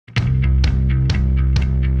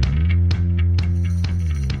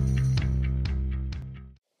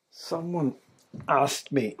Someone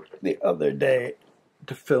asked me the other day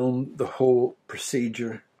to film the whole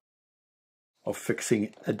procedure of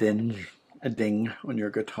fixing a ding on your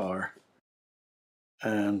guitar.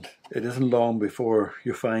 And it isn't long before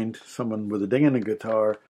you find someone with a ding in a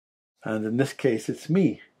guitar, and in this case it's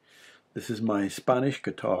me. This is my Spanish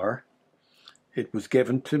guitar. It was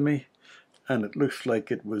given to me, and it looks like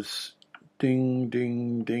it was ding,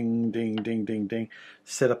 ding, ding, ding, ding, ding, ding,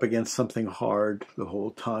 set up against something hard the whole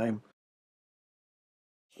time.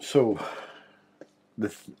 So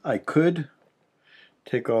I could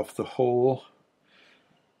take off the whole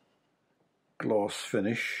gloss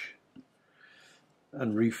finish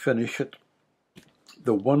and refinish it.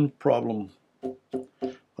 The one problem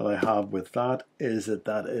that I have with that is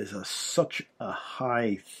that is such a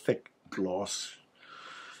high, thick gloss.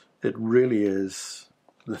 It really is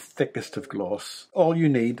the thickest of gloss. All you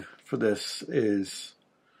need for this is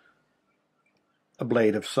a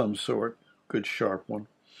blade of some sort, good sharp one,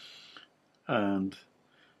 and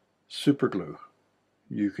super glue.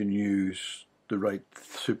 You can use the right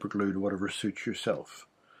super glue to whatever suits yourself.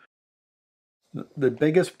 The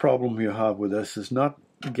biggest problem you have with this is not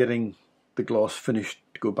getting the gloss finished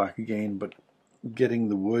to go back again, but getting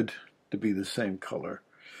the wood to be the same color.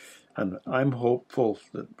 And I'm hopeful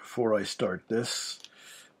that before I start this,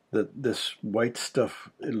 that this white stuff,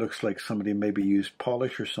 it looks like somebody maybe used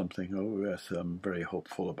polish or something. Oh yes, I'm very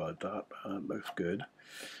hopeful about that. It looks good.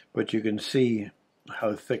 But you can see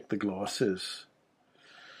how thick the gloss is.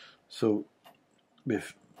 So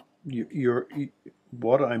if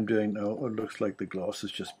what I'm doing now, it looks like the gloss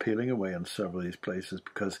is just peeling away on several of these places,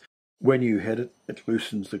 because when you hit it, it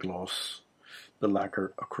loosens the gloss, the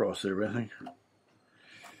lacquer across everything.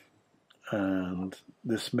 And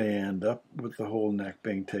this may end up with the whole neck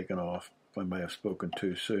being taken off. I may have spoken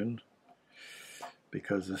too soon,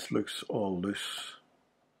 because this looks all loose.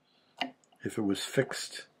 If it was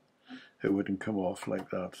fixed, it wouldn't come off like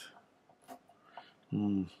that.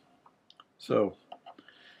 So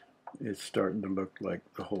it's starting to look like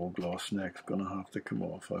the whole gloss neck's going to have to come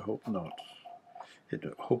off. I hope not.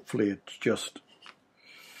 Hopefully it's just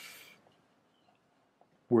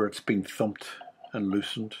where it's been thumped and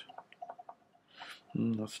loosened.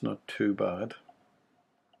 That's not too bad.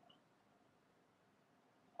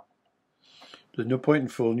 There's no point in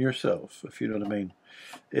fooling yourself, if you know what I mean.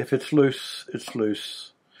 If it's loose, it's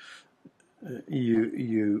loose.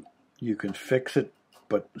 You can fix it,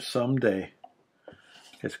 but someday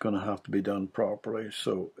it's going to have to be done properly.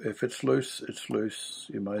 So if it's loose, it's loose.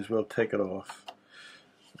 You might as well take it off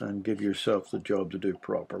and give yourself the job to do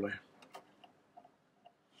properly.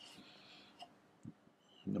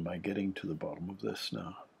 Am I getting to the bottom of this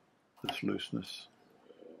now? This looseness.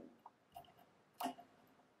 I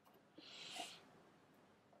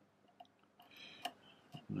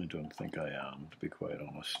don't think I am, to be quite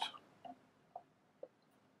honest.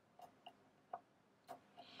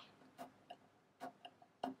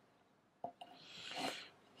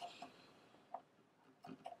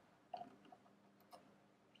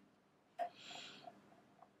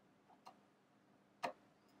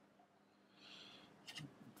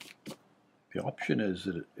 The option is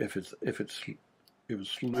that if it's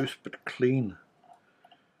loose but clean.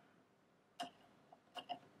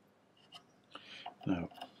 Now,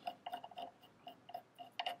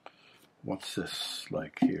 what's this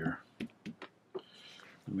like here?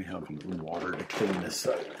 Let me have a little water to clean this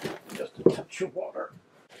out. Just a touch of water.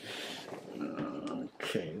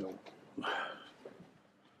 Okay.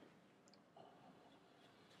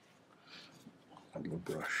 A little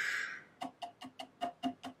brush.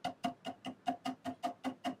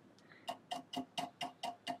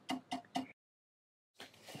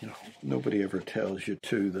 Nobody ever tells you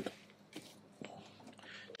too that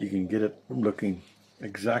you can get it looking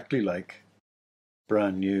exactly like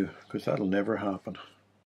brand new, because that'll never happen.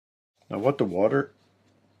 Now what the water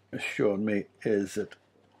is showing me is that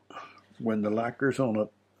when the lacquer's on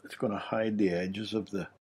it, it's going to hide the edges of the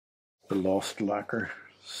lost lacquer.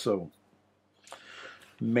 So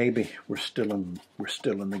maybe we're still in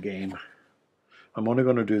the game. I'm only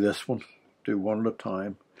going to do this one, do one at a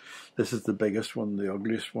time. This is the biggest one, the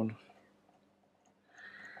ugliest one.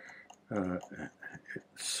 It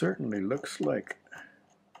certainly looks like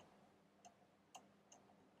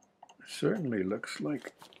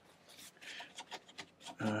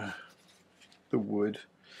the wood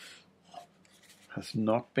has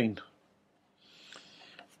not been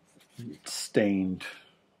stained,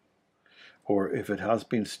 or if it has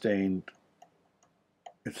been stained,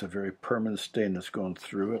 it's a very permanent stain that's gone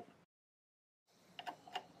through it.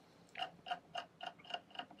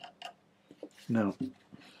 Now,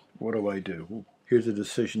 what do? here's a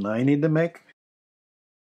decision I need to make.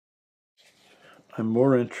 I'm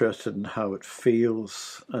more interested in how it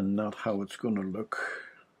feels and not how it's going to look,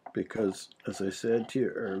 because as I said to you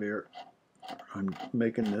earlier, I'm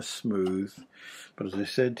making this smooth, but as I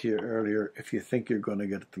said to you earlier, if you think you're going to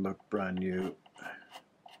get it to look brand new,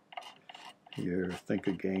 you think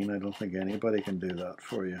again. I don't think anybody can do that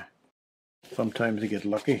for you. Sometimes you get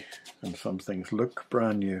lucky and some things look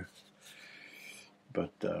brand new,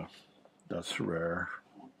 but that's rare.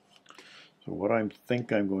 So what I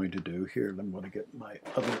think I'm going to do here, I'm going to get my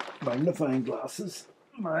other magnifying glasses,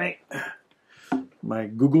 my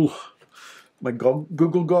Google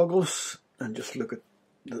goggles, and just look at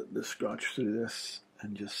the scratch through this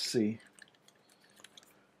and just see.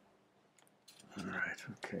 All right,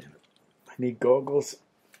 okay. I need goggles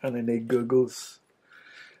and I need googles,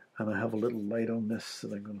 and I have a little light on this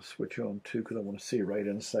that I'm going to switch on too because I want to see right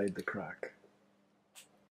inside the crack.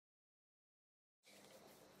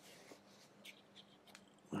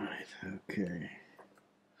 Right, okay.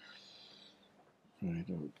 Right,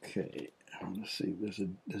 okay. I want to see. There's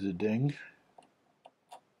a ding.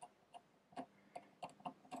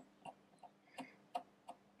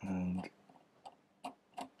 And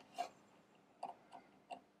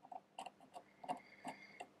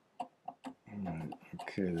right,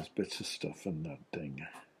 okay, there's bits of stuff in that ding.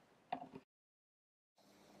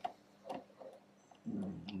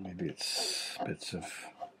 Maybe it's bits of.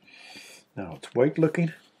 Now it's white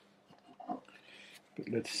looking, but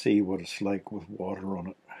let's see what it's like with water on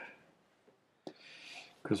it.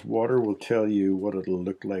 Because water will tell you what it'll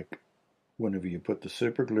look like whenever you put the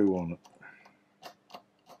super glue on it.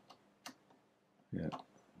 Yeah.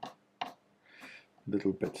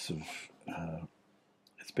 Little bits of,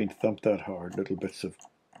 it's been thumped that hard, little bits of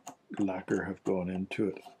lacquer have gone into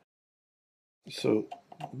it. So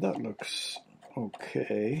that looks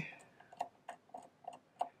okay.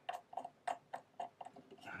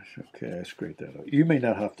 Okay, I scraped that out. You may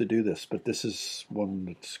not have to do this, but this is one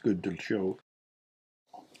that's good to show.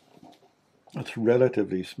 It's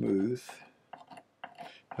relatively smooth.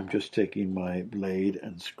 I'm just taking my blade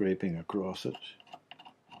and scraping across it.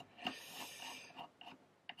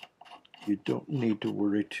 You don't need to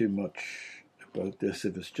worry too much about this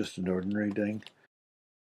if it's just an ordinary ding.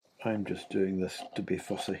 I'm just doing this to be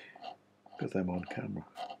fussy because I'm on camera.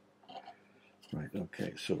 Right,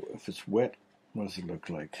 okay, so if it's wet, what does it look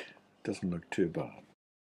like? It doesn't look too bad.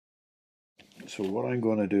 So what I'm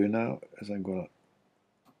going to do now is I'm going to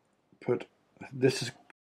put, this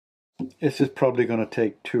is probably going to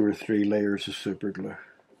take 2 or 3 layers of super glue.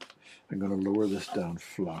 I'm going to lower this down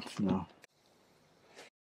flat now.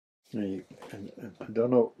 I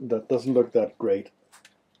don't know, that doesn't look that great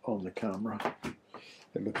on the camera.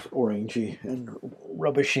 It looks orangey and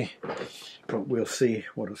rubbishy, but we'll see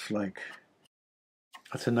what it's like.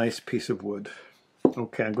 That's a nice piece of wood.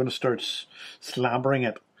 Okay, I'm going to start slabbering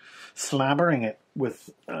it with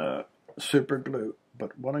super glue.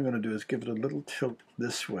 But what I'm going to do is give it a little tilt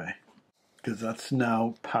this way, because that's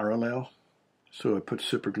now parallel. So I put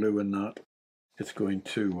super glue in that. It's going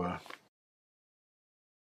to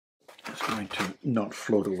not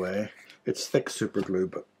float away. It's thick super glue,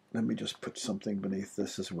 but let me just put something beneath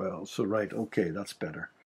this as well. So right, okay, that's better.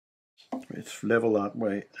 It's level that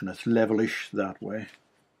way, and it's levelish that way.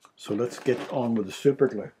 So let's get on with the super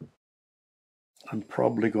glue. I'm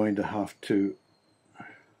probably going to have to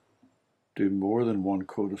do more than 1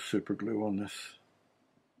 coat of super glue on this.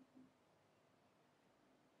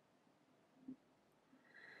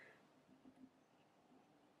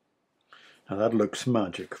 Now that looks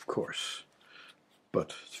magic, of course,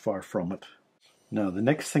 but it's far from it. Now the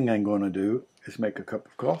next thing I'm going to do is make a cup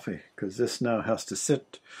of coffee, because this now has to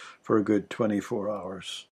sit for a good 24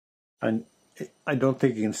 hours. And I don't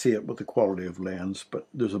think you can see it with the quality of lens, but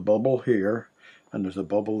there's a bubble here and there's a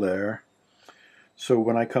bubble there. So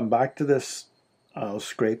when I come back to this, I'll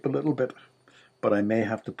scrape a little bit, but I may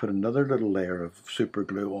have to put another little layer of super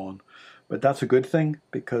glue on. But that's a good thing,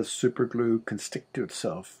 because super glue can stick to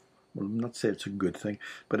itself. Well, I'm not saying it's a good thing,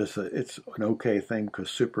 but it's an okay thing,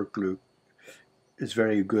 because super glue is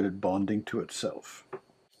very good at bonding to itself.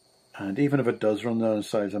 And even if it does run down the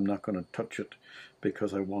sides, I'm not going to touch it,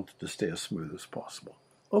 because I want it to stay as smooth as possible.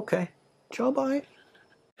 Okay, ciao, bye.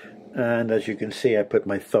 And as you can see, I put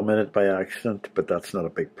my thumb in it by accident, but that's not a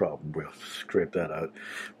big problem. We'll scrape that out.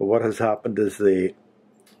 But what has happened is the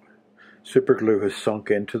super glue has sunk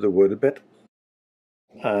into the wood a bit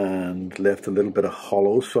and left a little bit of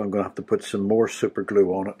hollow, so I'm going to have to put some more super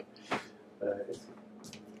glue on it.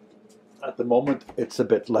 At the moment, it's a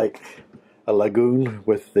bit like a lagoon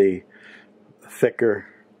with the thicker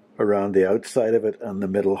around the outside of it and the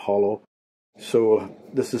middle hollow. So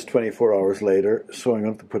this is 24 hours later, so I'm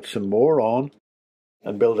going to put some more on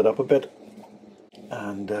and build it up a bit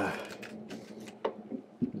and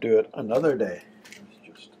do it another day.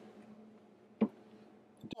 Just do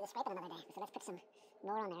the scraping another day, so let's put some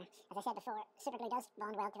more on there. As I said before, super glue does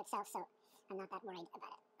bond well to itself, so I'm not that worried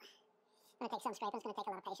about it. It's going to take some scraping, it's going to take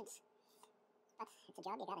a lot of patience. But it's a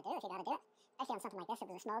job you got to do if you got to do it. Especially on something like this, if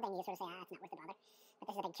it was a small thing, you sort of say, it's not worth the bother. But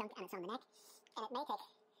this is a big chunk and it's on the neck, and it may take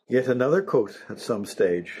yet another coat at some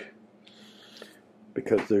stage,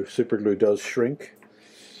 because the super glue does shrink,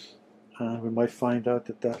 and we might find out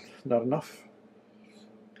that that's not enough.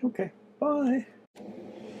 Okay, bye.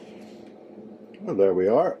 Well, there we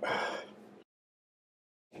are.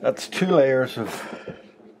 That's 2 layers of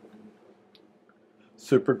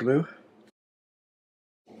super glue.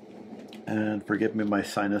 And forgive me, my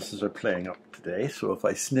sinuses are playing up today, so if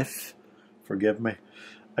I sniff, forgive me.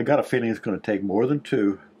 I got a feeling it's going to take more than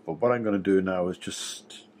 2, but what I'm going to do now is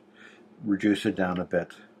just reduce it down a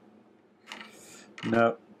bit.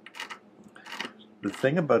 Now, the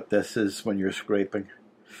thing about this is when you're scraping,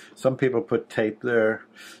 some people put tape there,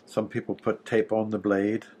 some people put tape on the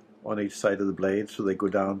blade, on each side of the blade, so they go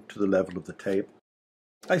down to the level of the tape.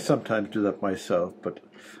 I sometimes do that myself, but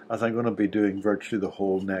as I'm going to be doing virtually the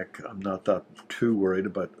whole neck, I'm not that too worried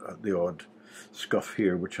about the odd scuff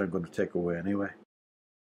here, which I'm going to take away anyway.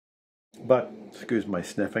 But, excuse my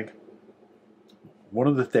sniffing, one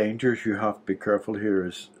of the dangers you have to be careful here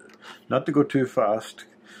is not to go too fast,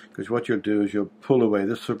 because what you'll do is you'll pull away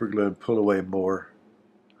this super glue and pull away more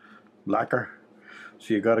lacquer.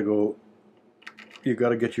 So you got to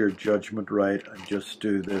get your judgment right and just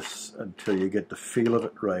do this until you get the feel of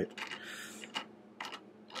it right.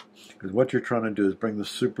 Because what you're trying to do is bring the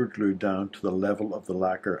super glue down to the level of the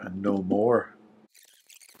lacquer and no more.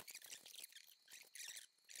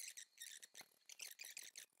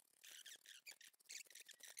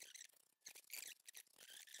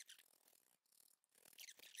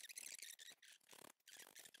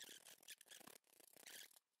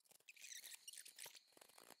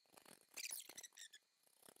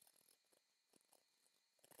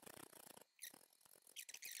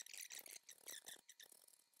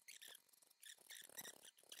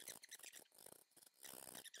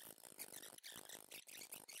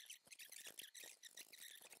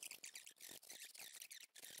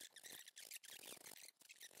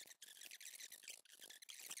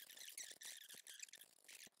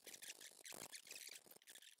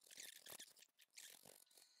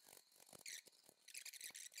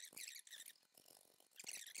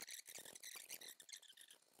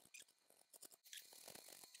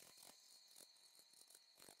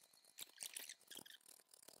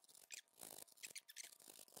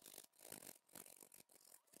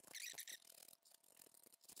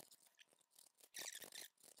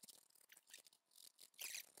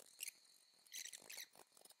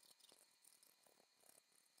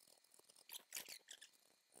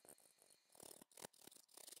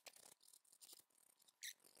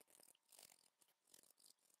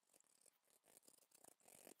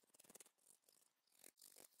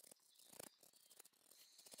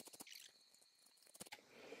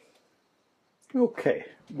 Okay,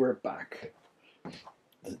 we're back.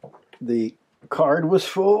 The card was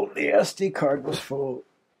full, the SD card was full,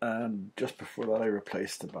 and just before that I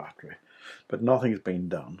replaced the battery. But nothing's been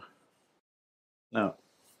done. Now,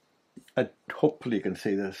 hopefully you can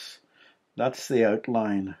see this. That's the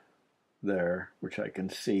outline there, which I can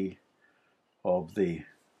see of the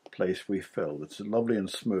place we filled. It's lovely and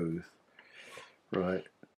smooth, right?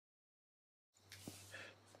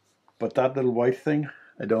 But that little white thing,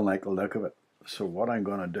 I don't like the look of it. So what I'm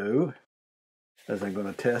going to do is I'm going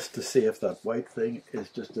to test to see if that white thing is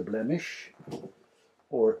just a blemish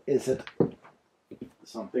or is it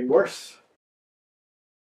something worse.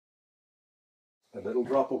 A little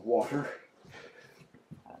drop of water,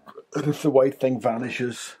 and if the white thing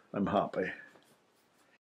vanishes, I'm happy.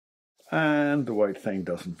 And the white thing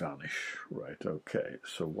doesn't vanish. Right, okay,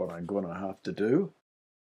 so what I'm going to have to do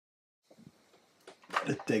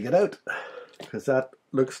is dig it out, because that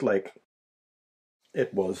looks like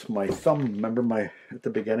it was my thumb. Remember at the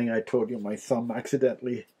beginning I told you my thumb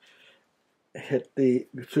accidentally hit the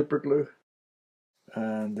super glue,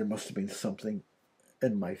 and there must have been something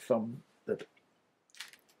in my thumb that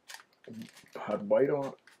had white on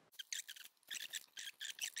it.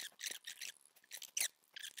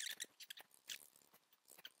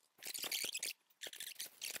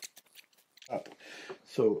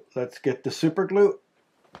 So let's get the super glue.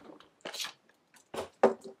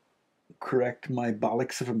 Correct my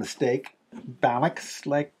bollocks of a mistake. Bollocks,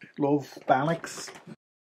 like love bollocks.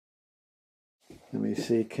 Let me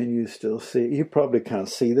see, can you still see? You probably can't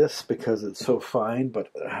see this because it's so fine, but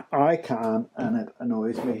I can, and it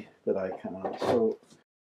annoys me that I can't. So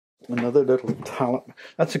another little talent.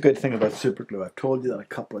 That's a good thing about super glue. I've told you that a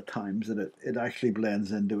couple of times, that it actually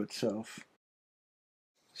blends into itself.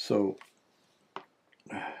 So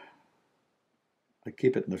I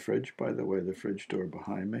keep it in the fridge, by the way, the fridge door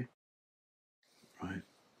behind me. Right.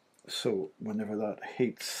 So whenever that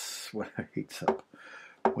heats up,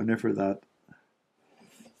 whenever that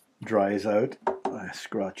dries out, I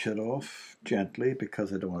scratch it off gently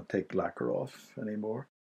because I don't want to take lacquer off anymore.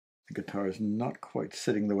 The guitar is not quite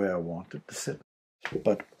sitting the way I want it to sit,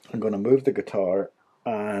 but I'm going to move the guitar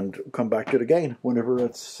and come back to it again whenever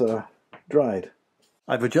it's dried.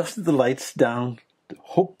 I've adjusted the lights down.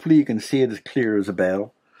 Hopefully you can see it as clear as a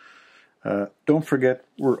bell. Don't forget,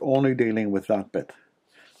 we're only dealing with that bit.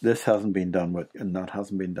 This hasn't been done with, and that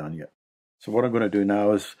hasn't been done yet. So what I'm going to do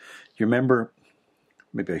now is, you remember,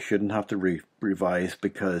 maybe I shouldn't have to revise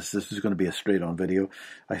because this is going to be a straight on video.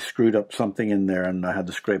 I screwed up something in there and I had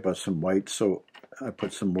to scrape out some white, so I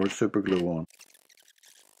put some more super glue on.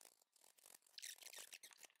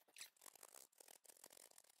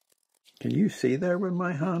 Can you see there with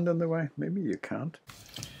my hand in the way? Maybe you can't.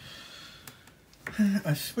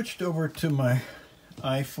 I switched over to my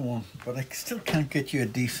iPhone, but I still can't get you a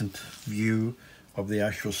decent view of the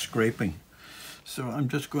actual scraping. So I'm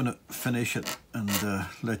just going to finish it and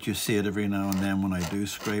let you see it every now and then when I do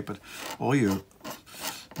scrape it. Well,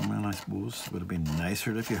 I suppose it would have been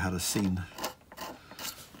nicer if you had seen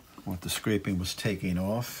what the scraping was taking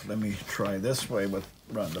off. Let me try this way with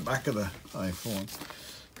around the back of the iPhone.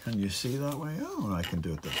 Can you see that way? Oh, I can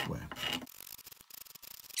do it this way.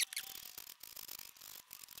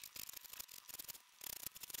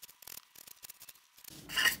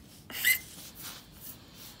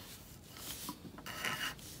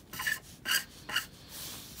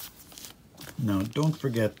 Now, don't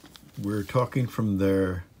forget, we're talking from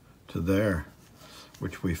there to there,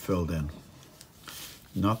 which we filled in.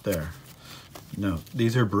 Not there. No,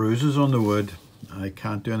 these are bruises on the wood. I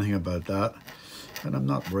can't do anything about that. And I'm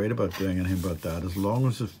not worried about doing anything about that, as long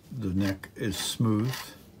as the neck is smooth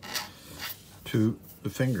to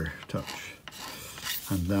the finger touch.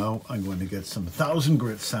 And now I'm going to get some 1000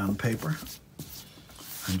 grit sandpaper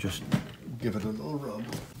and just give it a little rub.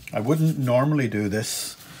 I wouldn't normally do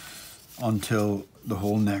this until the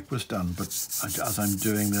whole neck was done, but as I'm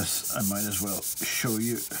doing this, I might as well show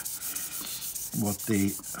you what the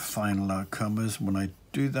final outcome is. When I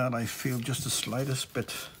do that, I feel just the slightest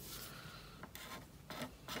bit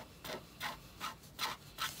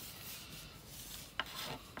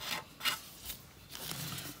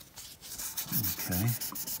okay.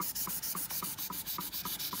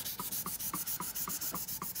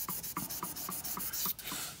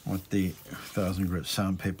 What the 1000 grit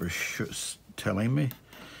sandpaper is telling me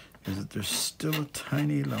is that there's still a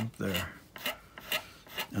tiny lump there,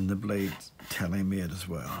 and the blade's telling me it as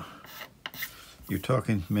well. You're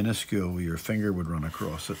talking minuscule, your finger would run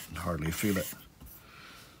across it and hardly feel it.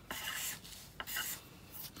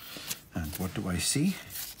 And what do I see?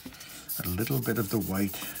 A little bit of the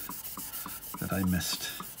white that I missed.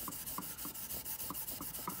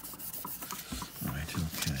 Right,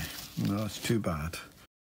 okay. No, it's too bad.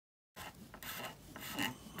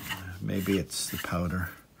 Maybe it's the powder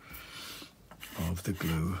of the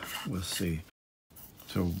glue. We'll see.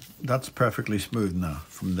 So that's perfectly smooth now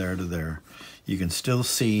from there to there. You can still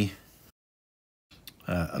see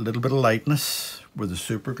a little bit of lightness where the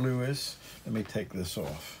super glue is. Let me take this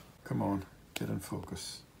off. Come on, get in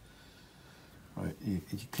focus. Right,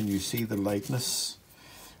 can you see the lightness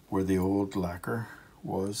where the old lacquer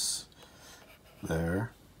was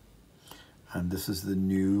there? And this is the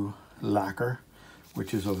new lacquer,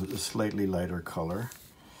 which is of a slightly lighter color.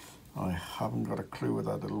 I haven't got a clue what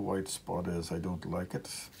that little white spot is. I don't like it,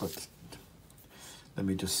 but let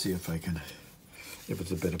me just see if I can, if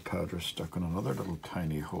it's a bit of powder stuck in another little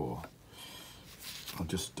tiny hole. I'll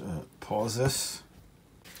just pause this.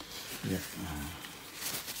 Yeah,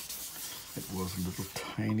 it was a little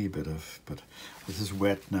tiny bit of, but this is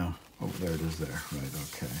wet now. Oh, there it is there, right,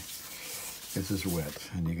 okay. This is wet,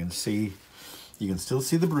 and you can see, you can still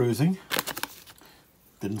see the bruising.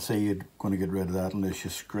 Didn't say you're going to get rid of that unless you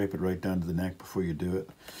scrape it right down to the neck before you do it,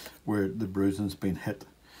 where the bruising's been hit.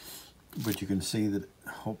 But you can see that,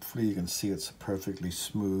 hopefully you can see it's a perfectly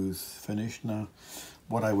smooth finish now.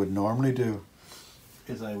 What I would normally do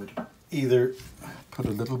is I would either put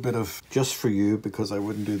a little bit of, just for you, because I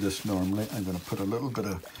wouldn't do this normally, I'm going to put a little bit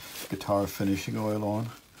of guitar finishing oil on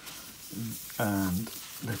and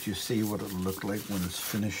let you see what it'll look like when it's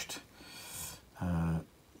finished.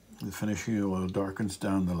 The finishing oil darkens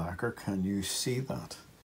down the lacquer. Can you see that?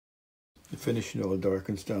 The finishing oil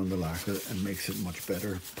darkens down the lacquer and makes it much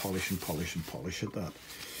better. Polish and polish and polish at that.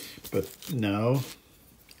 But now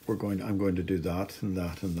I'm going to do that and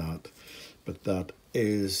that and that. But that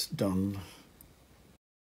is done.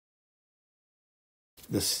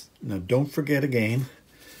 Now don't forget again,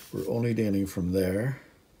 we're only dealing from there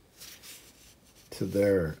to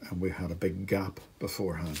there, and we had a big gap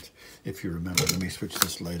beforehand. If you remember, let me switch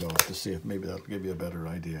this light off to see if maybe that'll give you a better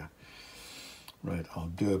idea. Right, I'll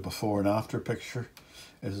do a before and after picture.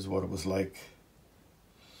 This is what it was like.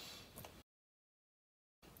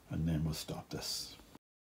 And then we'll stop this.